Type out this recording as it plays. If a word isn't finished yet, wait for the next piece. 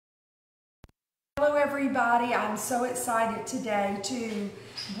Hello everybody, I'm so excited today to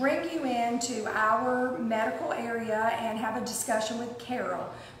bring you into our medical area and have a discussion with Carol.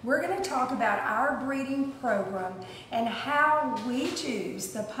 We're going to talk about our breeding program and how we choose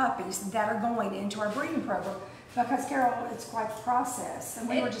the puppies that are going into our breeding program. Because Carol, it's quite a process, and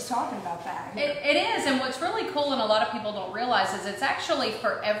we were just talking about that. It is, and what's really cool and a lot of people don't realize is it's actually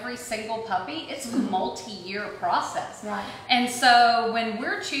for every single puppy, it's a multi-year process. Right. And so when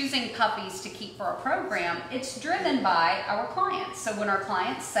we're choosing puppies to keep for our program, it's driven by our clients. So when our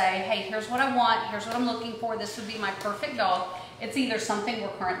clients say, hey, here's what I want, here's what I'm looking for, this would be my perfect dog, it's either something we're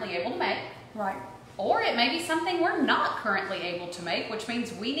currently able to make. Right. Or it may be something we're not currently able to make, which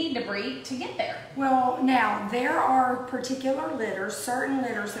means we need to breed to get there. Well, now, there are particular litters, certain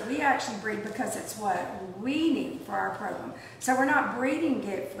litters that we actually breed because it's what we need for our program. So we're not breeding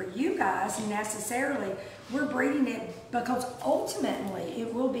it for you guys necessarily. We're breeding it because ultimately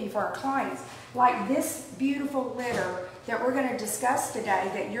it will be for our clients. Like this beautiful litter that we're going to discuss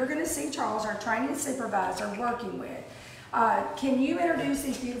today that you're going to see Charles, our training supervisor, working with. Can you introduce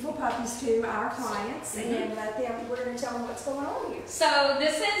these beautiful puppies to our clients and let them, we're going to tell them what's going on here. So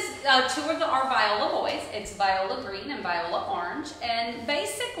this is two of our Viola boys. It's Viola Green and Viola Orange. And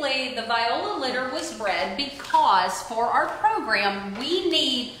basically the Viola litter was bred because for our program we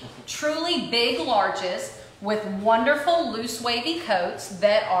need truly big larges with wonderful loose wavy coats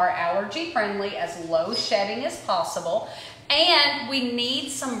that are allergy friendly, as low shedding as possible. And we need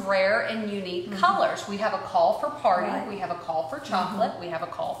some rare and unique colors. We have a call for party, we have a call for chocolate, we have a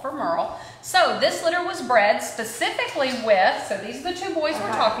call for Merle. So this litter was bred specifically with, so these are the two boys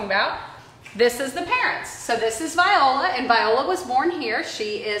we're talking about. This is the parents. So this is Viola, and Viola was born here.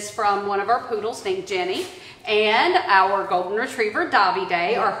 She is from one of our poodles named Jenny. And our golden retriever,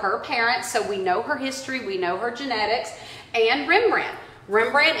 Davide, are her parents. So we know her history, we know her genetics. And Rembrandt.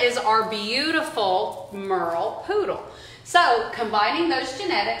 Rembrandt is our beautiful Merle poodle. So combining those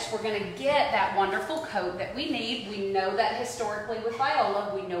genetics, we're going to get that wonderful coat that we need. We know that historically with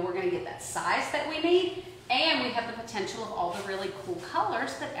Viola, we know we're going to get that size that we need, and we have the potential of all the really cool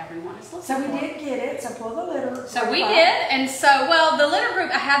colors that everyone is looking for. So we did get it, so pull the litter. So we did, and so, well, the litter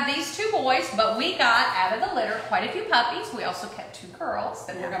group, I have these two boys, but we got out of the litter quite a few puppies. We also kept two girls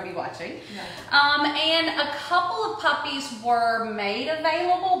that we're going to be watching. And a couple of puppies were made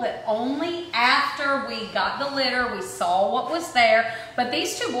available, but only after we got the litter, we saw what was there. But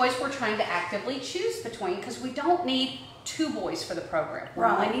these two boys we're trying to actively choose between because we don't need two boys for the program. We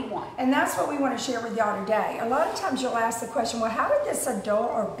only need one. And that's what we want to share with y'all today. A lot of times you'll ask the question, well, how did this adult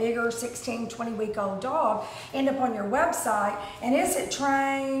or bigger 16, 20-week-old dog end up on your website? And is it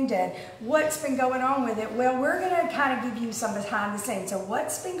trained? And what's been going on with it? Well, we're going to kind of give you some behind the scenes. So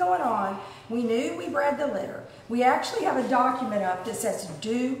what's been going on? We knew we bred the litter. We actually have a document up that says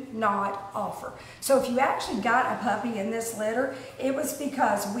do not offer. So if you actually got a puppy in this litter, it was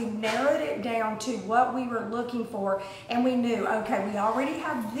because we narrowed it down to what we were looking for, and we knew, okay, we already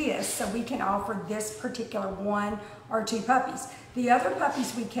have this, so we can offer this particular one or two puppies. The other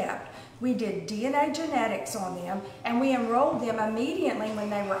puppies we kept. We did DNA genetics on them, and we enrolled them immediately when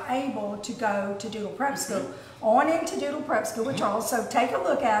they were able to go to Doodle Prep School. On into Doodle Prep School with Charles, so take a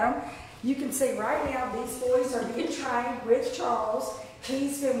look at them. You can see right now these boys are being trained with Charles.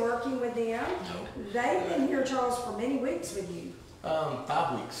 He's been working with them. They've been here, Charles, for many weeks with you.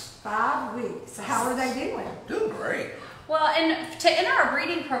 5 weeks. 5 weeks. How are they doing? Doing great. Well, and to enter our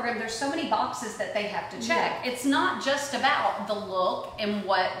breeding program, there's so many boxes that they have to check. It's not just about the look and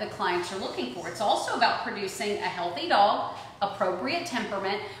what the clients are looking for. It's also about producing a healthy dog, appropriate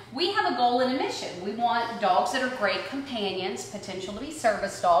temperament. We have a goal and a mission. We want dogs that are great companions, potential to be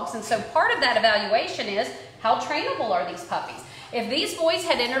service dogs. And so part of that evaluation is how trainable are these puppies? If these boys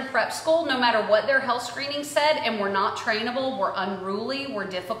had entered prep school, no matter what their health screening said, and were not trainable, were unruly, were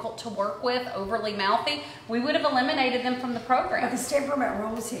difficult to work with, overly mouthy, we would have eliminated them from the program. Because temperament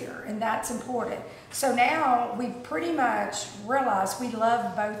rules here, and that's important. So now we pretty much realize we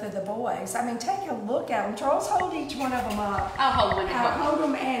love both of the boys. I mean, take a look at them. Charles, hold each one of them up. I'll hold one. Hold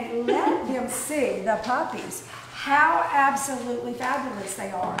them and let them see the puppies, how absolutely fabulous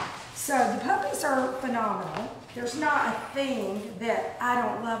they are. So the puppies are phenomenal. There's not a thing that I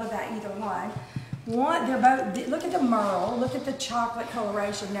don't love about either one. They're both, look at the Merle, look at the chocolate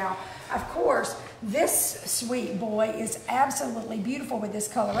coloration. Now, of course, this sweet boy is absolutely beautiful with this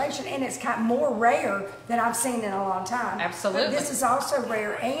coloration, and it's kind of more rare than I've seen in a long time. Absolutely. But this is also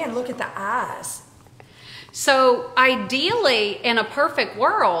rare, and look at the eyes. So ideally, in a perfect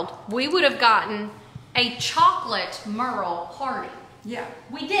world, we would have gotten a chocolate Merle party. Yeah.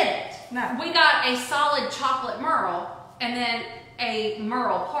 We didn't. No. We got a solid chocolate Merle, and then a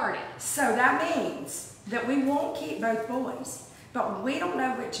Merle party. So that means that we won't keep both boys, but we don't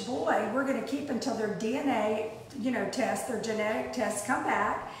know which boy we're going to keep until their DNA, test, their genetic tests come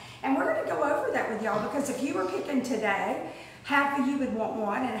back. And we're going to go over that with y'all, because if you were picking today, half of you would want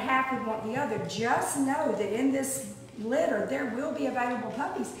one and half would want the other. Just know that in this litter, there will be available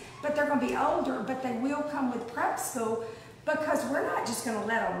puppies, but they're going to be older, but they will come with prep school, because we're not just going to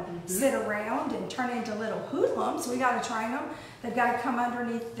let them sit around and turn into little hoodlums. We got to train them. They've got to come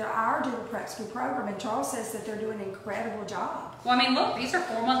underneath our dual prep school program, and Charles says that they're doing an incredible job. Well, I mean, look, these are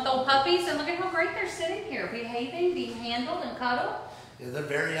 4-month-old puppies, and look at how great they're sitting here, behaving, being handled and cuddled. Yeah, they're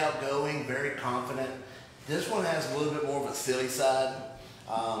very outgoing, very confident. This one has a little bit more of a silly side,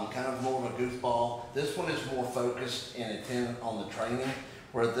 kind of more of a goofball. This one is more focused and intent on the training,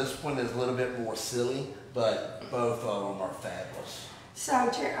 where this one is a little bit more silly, but both of them are fabulous. So,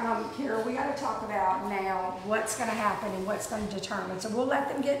 Kira, we got to talk about now what's going to happen and what's going to determine. So we'll let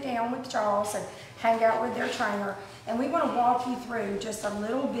them get down with Charles and hang out with their trainer, and we want to walk you through just a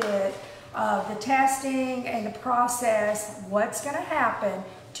little bit of the testing and the process, what's going to happen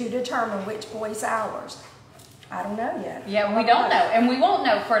to determine which boy's ours. I don't know yet. Yeah, we don't know, and we won't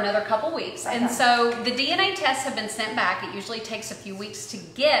know for another couple weeks. Okay. And so the DNA tests have been sent back. It usually takes a few weeks to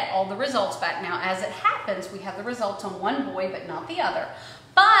get all the results back. Now, as it happens, we have the results on one boy, but not the other.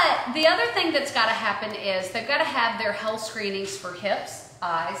 But the other thing that's got to happen is they've got to have their health screenings for hips,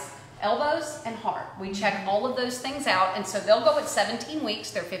 eyes, elbows, and heart. We check all of those things out, and so they'll go at 17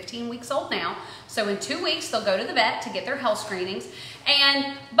 weeks. They're 15 weeks old now. So in 2 weeks, they'll go to the vet to get their health screenings,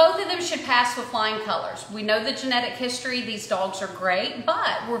 and both of them should pass with flying colors. We know the genetic history. These dogs are great,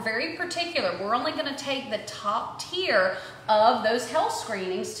 but we're very particular. We're only going to take the top tier of those health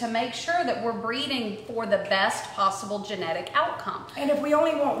screenings to make sure that we're breeding for the best possible genetic outcome. And if we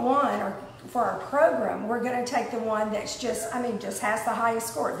only want one, or for our program, we're going to take the one that's just has the highest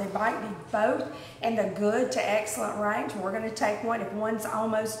score. They might be both in the good to excellent range. We're going to take one. If one's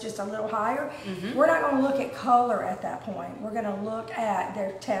almost just a little higher, we're not going to look at color at that point. We're going to look at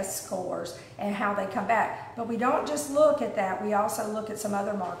their test scores and how they come back. But we don't just look at that. We also look at some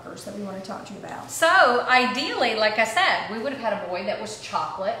other markers that we want to talk to you about. So ideally, like I said, we would have had a boy that was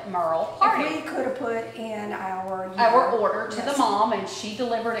chocolate Merle party. If we could have put in our order to the mom, and she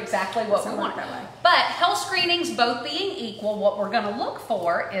delivered exactly what we wanted. But health screenings both being equal, what we're going to look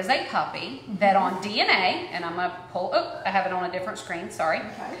for is a puppy that on DNA, and I'm going to pull, I have it on a different screen, sorry.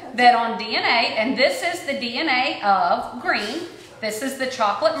 Okay. That on DNA, and this is the DNA of Green. This is the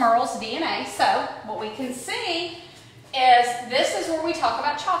chocolate Merle's DNA. So what we can see is this is where we talk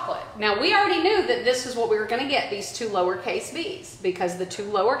about chocolate. Now, we already knew that this is what we were going to get, these two lowercase v's, because the two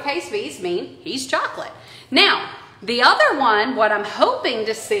lowercase v's mean he's chocolate. Now, the other one, what I'm hoping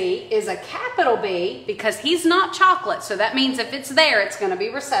to see is a capital B, because he's not chocolate. So that means if it's there, it's going to be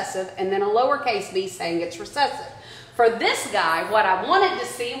recessive, and then a lowercase v saying it's recessive. For this guy, what I wanted to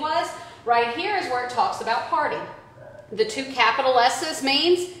see was, right here is where it talks about party. The two capital S's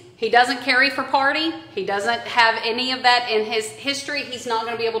means he doesn't carry for party. He doesn't have any of that in his history. He's not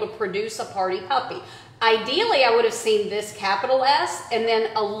going to be able to produce a party puppy. Ideally, I would have seen this capital S and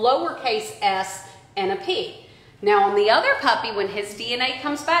then a lowercase s and a P. Now, on the other puppy, when his DNA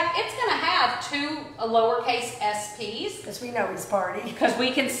comes back, it's going to have two lowercase SPs. Because we know he's party. Because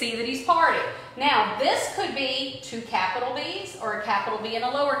we can see that he's party. Now, this could be two capital B's or a capital B and a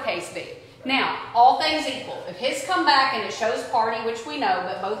lowercase b. Now, all things equal, if his come back and it shows party, which we know,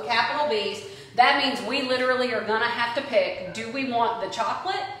 but both capital B's, that means we literally are going to have to pick, do we want the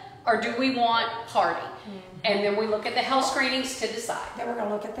chocolate or do we want party? And then we look at the health screenings to decide. Then we're going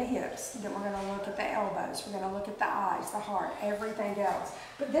to look at the hips. Then we're going to look at the elbows. We're going to look at the eyes, the heart, everything else.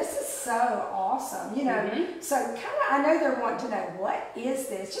 But this is so awesome, you know. So kind of, I know they're wanting to know, what is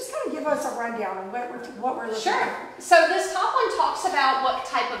this? Just kind of give us a rundown on what we're looking at. So this top one talks about what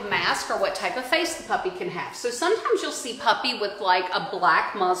type of mask or what type of face the puppy can have. So sometimes you'll see puppy with like a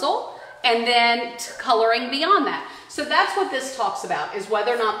black muzzle and then coloring beyond that. So that's what this talks about, is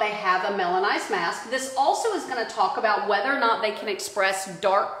whether or not they have a melanized mask. This also is going to talk about whether or not they can express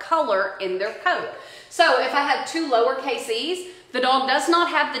dark color in their coat. So if I have two lowercase e's, the dog does not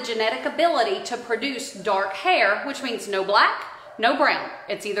have the genetic ability to produce dark hair, which means no black, no brown.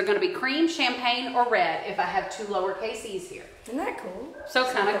 It's either going to be cream, champagne, or red if I have two lowercase e's here. Isn't that cool? So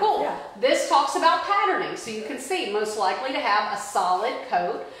kind of cool. Yeah. This talks about patterning. So you can see most likely to have a solid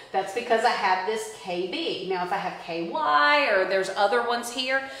coat. That's because I have this KB. Now if I have KY or there's other ones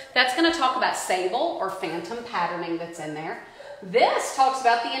here, that's going to talk about sable or phantom patterning that's in there. This talks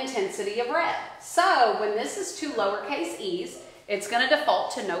about the intensity of red. So when this is two lowercase e's, it's going to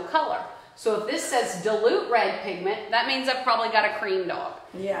default to no color. So if this says dilute red pigment, that means I've probably got a cream dog.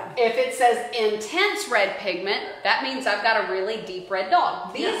 Yeah. If it says intense red pigment, that means I've got a really deep red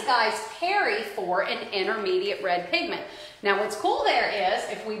dog. These guys carry for an intermediate red pigment. Now what's cool there is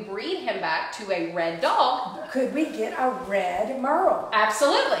if we breed him back to a red dog. Could we get a red merle?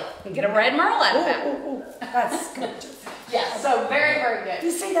 Absolutely. We can get a red merle out of him. Ooh, that's gorgeous. Yeah, so very, very good.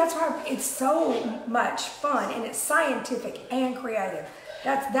 You see, that's why it's so much fun and it's scientific and creative.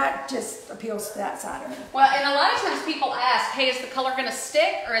 That just appeals to that side of it. Well, and a lot of times people ask, hey, is the color going to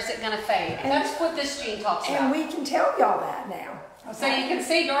stick or is it going to fade? And that's what this gene talks about. And we can tell y'all that now. Okay. So you can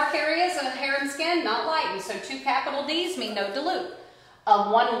see dark areas of hair and skin, not lightened. So 2 capital D's mean no dilute. 1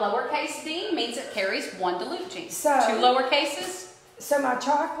 lowercase d means it carries 1 dilute gene. So, 2 lowercases. So my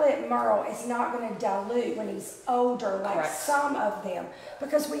chocolate merle is not going to dilute when he's older like Correct. some of them.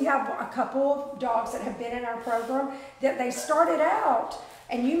 Because we have a couple of dogs that have been in our program that they started out,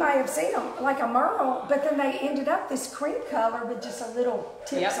 and you may have seen them, like a merle, but then they ended up this cream color with just a little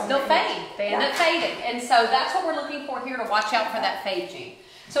tips on They'll the fade. edge. They end up fading. And so that's what we're looking for here to watch out for that fade gene.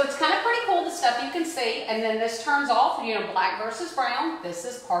 So it's kind of pretty cool, the stuff you can see. And then this turns off, you know, black versus brown. This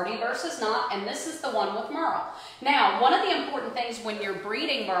is party versus not. And this is the one with merle. Now, one of the important things when you're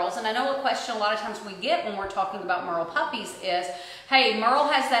breeding merles, and I know a question a lot of times we get when we're talking about merle puppies is, hey, merle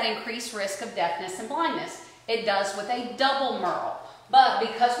has that increased risk of deafness and blindness. It does with a double merle. But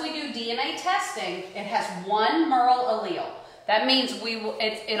because we do DNA testing, it has 1 merle allele. That means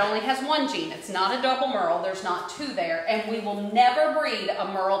it only has 1 gene. It's not a double merle. There's not 2 there. And we will never breed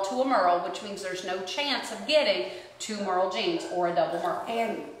a merle to a merle, which means there's no chance of getting 2 merle genes or a double merle.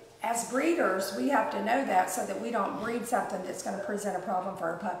 And as breeders, we have to know that so that we don't breed something that's going to present a problem for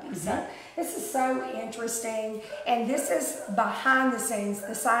our puppies. So this is so interesting. And this is behind the scenes,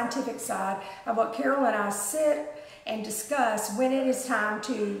 the scientific side of what Carol and I sit and discuss when it is time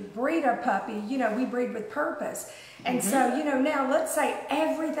to breed a puppy. You know, we breed with purpose. And so, you know, now let's say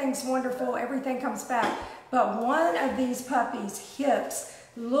everything's wonderful, everything comes back, but one of these puppies' hips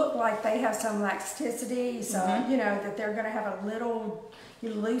look like they have some laxicity, so, you know, that they're going to have a little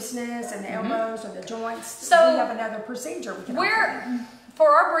looseness in the elbows or the joints. So we have another procedure we can offer. For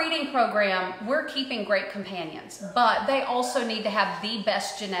our breeding program, we're keeping great companions, but they also need to have the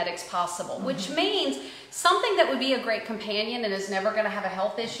best genetics possible, which means something that would be a great companion and is never going to have a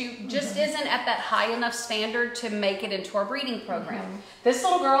health issue just isn't at that high enough standard to make it into our breeding program. This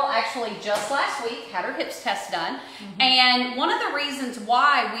little girl actually just last week had her hips test done, and one of the reasons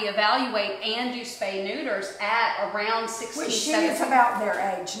why we evaluate and do spay neuters at around 16, Which she 17. is about their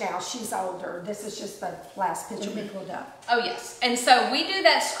age now. She's older. This is just the last picture we pulled up. Oh yes, and so we do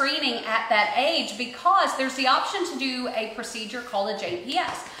that screening at that age because there's the option to do a procedure called a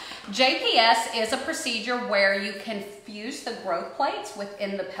JPS. JPS is a procedure where you can fuse the growth plates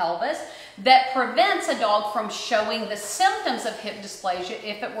within the pelvis that prevents a dog from showing the symptoms of hip dysplasia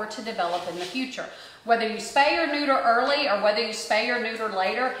if it were to develop in the future. Whether you spay or neuter early or whether you spay or neuter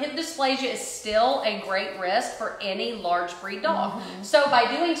later, hip dysplasia is still a great risk for any large breed dog. So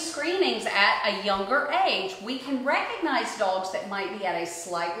by doing screenings at a younger age, we can recognize dogs that might be at a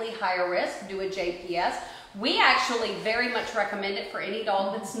slightly higher risk, do a JPS. We actually very much recommend it for any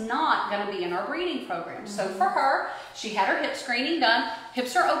dog that's not going to be in our breeding program. So for her, she had her hip screening done.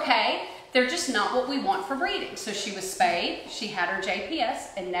 Hips are okay. They're just not what we want for breeding. So she was spayed, she had her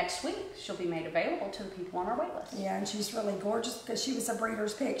JPS, and next week she'll be made available to the people on our wait list. Yeah, and she's really gorgeous because she was a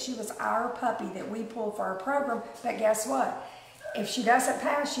breeder's pick. She was our puppy that we pulled for our program. But guess what? If she doesn't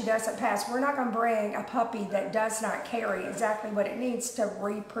pass, she doesn't pass. We're not going to bring a puppy that does not carry exactly what it needs to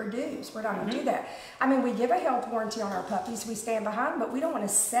reproduce. We're not going to do that. I mean, we give a health warranty on our puppies. We stand behind them, but we don't want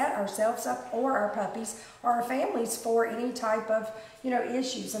to set ourselves up or our puppies or our families for any type of, you know,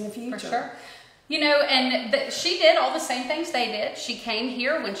 issues in the future. For sure. You know, and she did all the same things they did. She came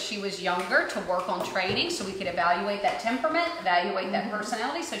here when she was younger to work on training so we could evaluate that temperament, evaluate that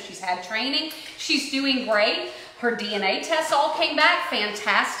personality. So she's had training. She's doing great. Her DNA tests all came back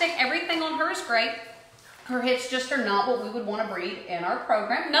fantastic. Everything on her is great. Her hips just are not what we would want to breed in our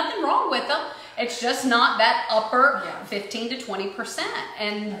program. Nothing wrong with them. It's just not that upper 15 to 20%.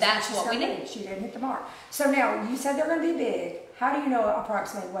 And that's what we need. She didn't hit the mark. So now, you said they're going to be big. How do you know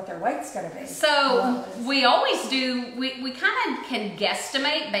approximately what their weight's going to be? So we always do, we kind of can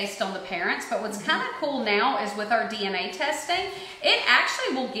guesstimate based on the parents, but what's kind of cool now is with our DNA testing, it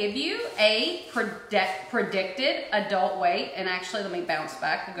actually will give you a predicted adult weight. And actually, let me bounce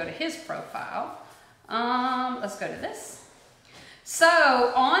back and go to his profile. Let's go to this.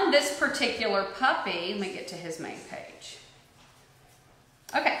 So on this particular puppy, let me get to his main page.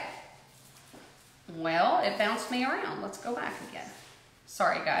 Okay. Well, it bounced me around. Let's go back again.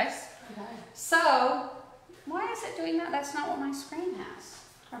 Sorry, guys. Okay. So, why is it doing that? That's not what my screen has.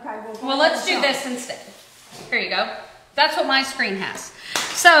 Okay, Well, let's do this instead. Here you go. That's what my screen has.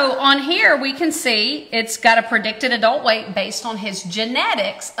 So on here we can see it's got a predicted adult weight based on his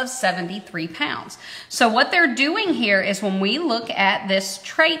genetics of 73 pounds. So what they're doing here is when we look at this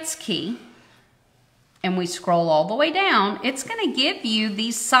traits key and we scroll all the way down, it's going to give you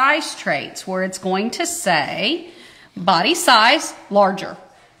these size traits where it's going to say body size larger.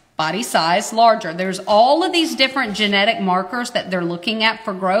 Body size larger. There's all of these different genetic markers that they're looking at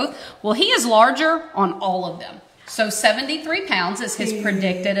for growth. Well, he is larger on all of them. So 73 pounds is his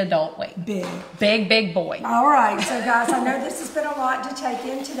predicted adult weight. Big. Big, big boy. All right, so guys, I know this has been a lot to take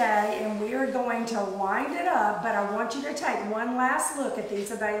in today, and we are going to wind it up, but I want you to take one last look at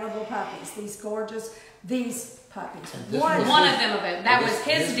these available puppies, these gorgeous, these puppies. One of them of it. That was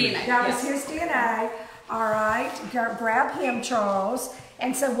his DNA. That was his DNA. All right, grab him, Charles.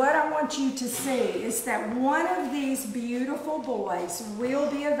 And so what I want you to see is that one of these beautiful boys will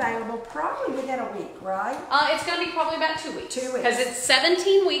be available probably within a week, right? It's going to be probably about 2 weeks. 2 weeks. Because it's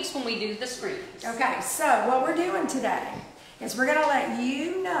 17 weeks when we do the screenings. Okay, so what we're doing today is we're going to let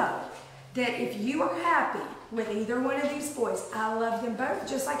you know that if you are happy with either one of these boys, I love them both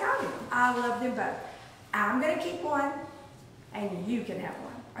just like I do. I love them both. I'm going to keep one and you can have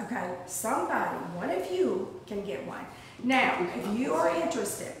one. Okay, somebody, one of you can get one. Now, if you are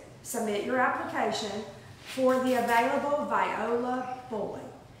interested, submit your application for the available Viola boy.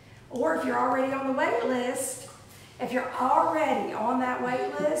 Or if you're already on the wait list, if you're already on that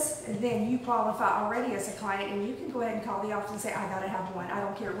wait list, then you qualify already as a client and you can go ahead and call the office and say, I gotta have one. I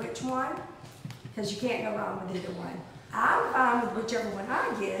don't care which one, because you can't go wrong with either one. I'm fine with whichever one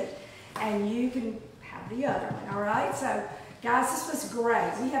I get, and you can have the other one, all right? So, guys, this was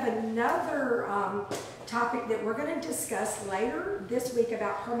great. We have another topic that we're going to discuss later this week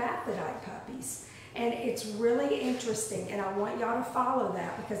about hermaphrodite puppies. And it's really interesting, and I want y'all to follow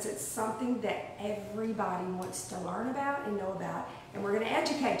that because it's something that everybody wants to learn about and know about, and we're going to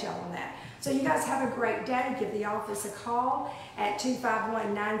educate y'all on that. So you guys have a great day. Give the office a call at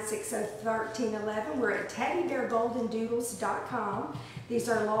 251-960-1311. We're at teddybeargoldendoodles.com. These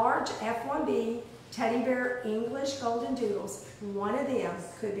are large F1B teddy bear English golden doodles. One of them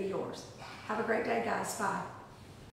could be yours. Have a great day, guys. Bye.